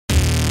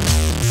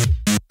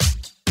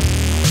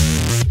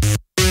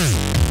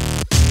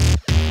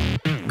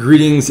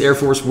Greetings, Air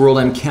Force world.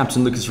 I'm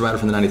Captain Lucas Ryder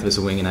from the 90th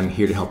Missile Wing, and I'm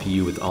here to help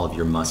you with all of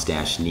your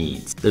mustache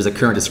needs. There's a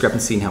current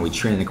discrepancy in how we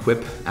train and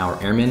equip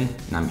our airmen,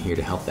 and I'm here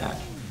to help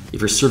that. If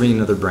you're serving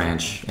another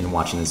branch and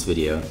watching this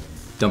video,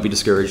 don't be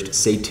discouraged.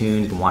 Stay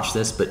tuned and watch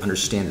this, but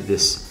understand that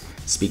this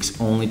speaks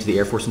only to the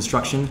Air Force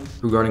instruction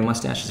regarding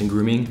mustaches and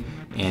grooming,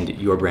 and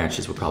your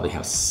branches will probably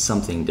have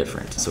something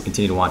different. So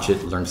continue to watch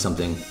it, learn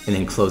something, and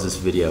then close this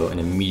video and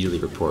immediately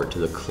report to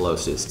the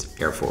closest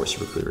Air Force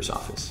recruiter's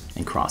office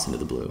and cross into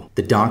the blue.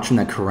 The doctrine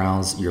that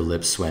corrals your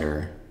lip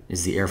sweater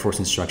is the Air Force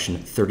instruction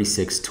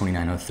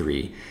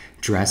 362903,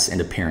 dress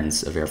and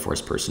appearance of Air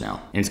Force personnel.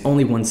 And it's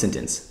only one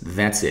sentence.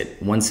 That's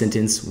it. One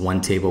sentence,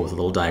 one table with a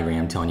little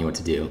diagram telling you what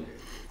to do.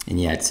 And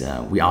yet,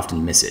 we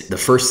often miss it. The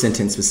first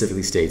sentence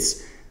specifically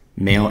states,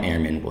 male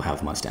airmen will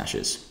have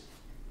mustaches.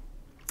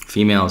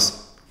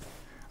 Females,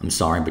 I'm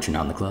sorry, but you're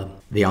not in the club.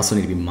 They also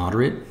need to be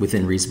moderate,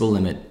 within reasonable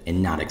limit,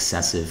 and not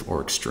excessive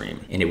or extreme.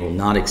 And it will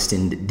not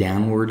extend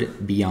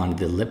downward beyond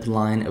the lip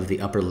line of the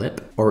upper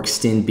lip, or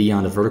extend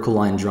beyond a vertical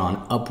line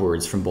drawn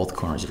upwards from both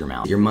corners of your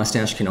mouth. Your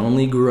mustache can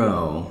only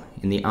grow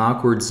in the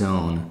awkward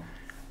zone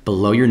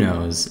below your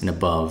nose and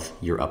above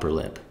your upper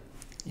lip,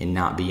 and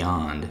not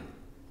beyond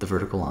the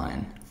vertical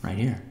line right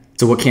here.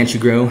 So what can't you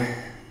grow?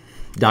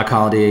 Doc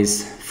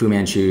Holliday's, Fu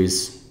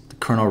Manchu's, the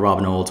Colonel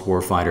Robin Olds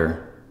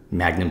Warfighter,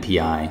 Magnum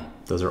PI,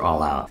 those are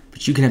all out.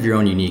 But you can have your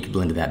own unique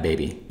blend of that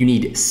baby. You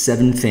need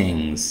 7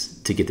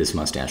 things to get this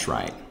mustache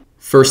right.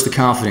 First, the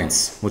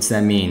confidence. What's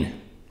that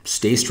mean?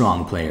 Stay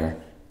strong, player,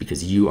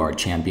 because you are a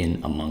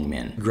champion among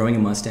men. Growing a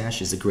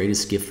mustache is the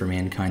greatest gift for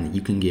mankind that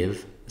you can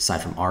give,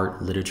 aside from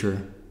art,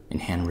 literature,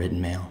 and handwritten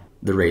mail.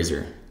 The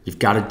razor. You've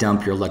got to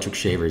dump your electric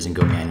shavers and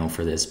go manual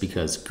for this,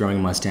 because growing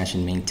a mustache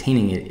and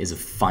maintaining it is a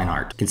fine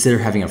art. Consider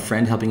having a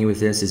friend helping you with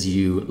this as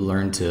you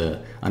learn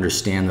to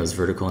understand those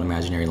vertical and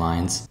imaginary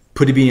lines.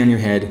 Put a beanie on your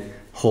head,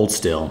 hold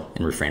still,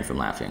 and refrain from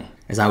laughing.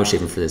 As I was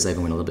shaving for this, I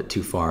even went a little bit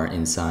too far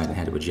inside and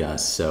had to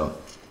adjust, so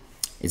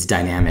it's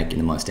dynamic and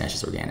the mustache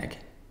is organic.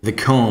 The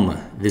comb.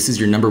 This is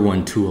your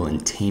 #1 tool in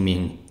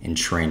taming and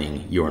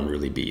training your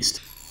unruly beast.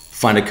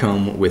 Find a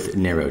comb with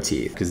narrow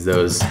teeth, because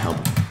those help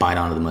bite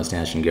onto the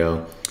mustache and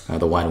go.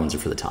 The wide ones are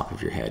for the top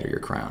of your head or your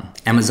crown.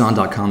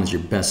 Amazon.com is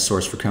your best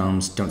source for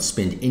combs. Don't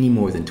spend any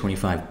more than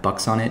 25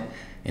 bucks on it,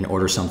 and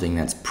order something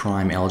that's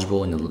Prime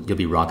eligible, and you'll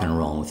be rocking and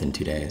rolling within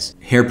 2 days.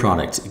 Hair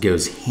product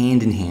goes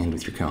hand in hand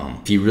with your comb.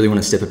 If you really want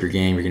to step up your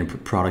game, you're going to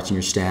put product in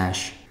your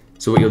stash.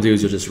 So what you'll do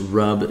is you'll just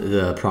rub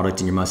the product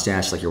in your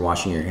mustache like you're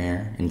washing your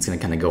hair, and it's going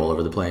to kind of go all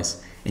over the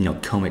place, and you'll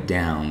comb it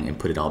down and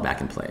put it all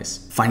back in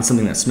place. Find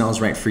something that smells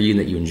right for you and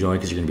that you enjoy,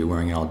 because you're going to be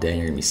wearing it all day, and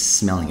you're going to be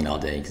smelling it all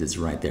day because it's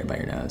right there by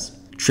your nose.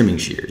 Trimming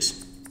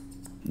shears.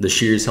 The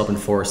shears help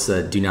enforce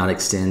do not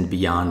extend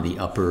beyond the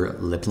upper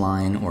lip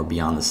line or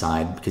beyond the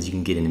side, because you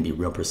can get in and be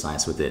real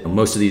precise with it.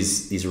 Most of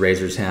these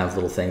razors have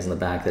little things on the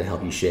back that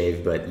help you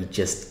shave, but you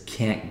just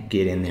can't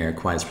get in there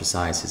quite as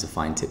precise as a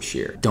fine tip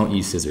shear. Don't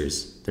use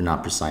scissors. They're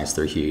not precise,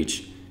 they're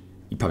huge.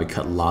 You probably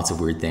cut lots of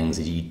weird things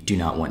that you do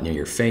not want near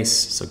your face,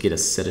 so get a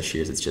set of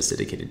shears that's just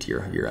dedicated to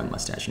your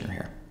mustache and your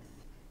hair.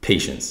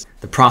 Patience.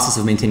 The process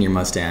of maintaining your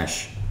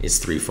mustache is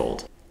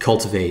threefold.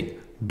 Cultivate,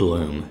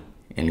 bloom,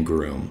 and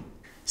groom.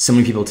 So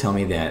many people tell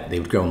me that they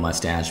would grow a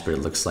mustache, but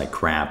it looks like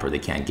crap, or they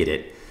can't get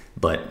it.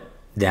 But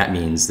that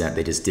means that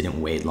they just didn't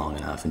wait long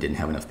enough and didn't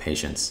have enough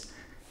patience.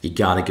 You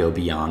gotta go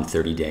beyond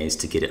 30 days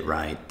to get it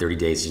right. 30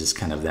 days is just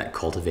kind of that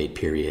cultivate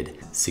period.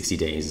 60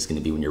 days is gonna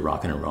be when you're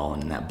rocking and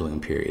rolling in that bloom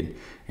period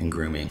and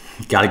grooming.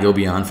 You gotta go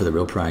beyond for the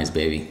real prize,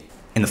 baby.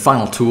 And the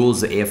final tool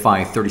is the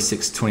AFI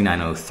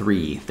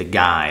 362903, the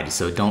guide.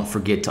 So don't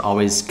forget to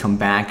always come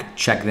back,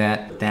 check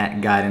that.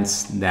 That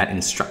guidance, that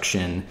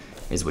instruction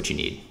is what you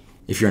need.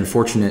 If you're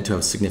unfortunate to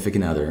have a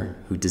significant other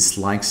who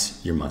dislikes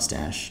your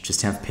mustache,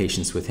 just have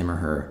patience with him or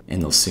her,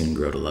 and they'll soon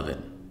grow to love it.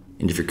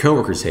 And if your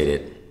coworkers hate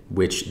it,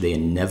 which they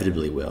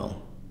inevitably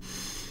will,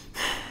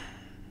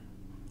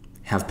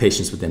 have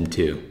patience with them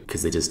too,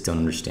 because they just don't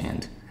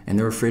understand. And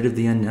they're afraid of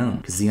the unknown,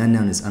 because the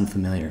unknown is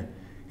unfamiliar,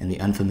 and the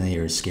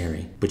unfamiliar is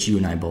scary. But you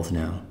and I both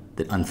know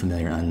that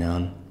unfamiliar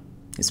unknown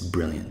is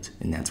brilliant,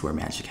 and that's where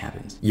magic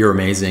happens. You're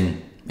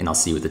amazing, and I'll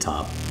see you at the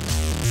top.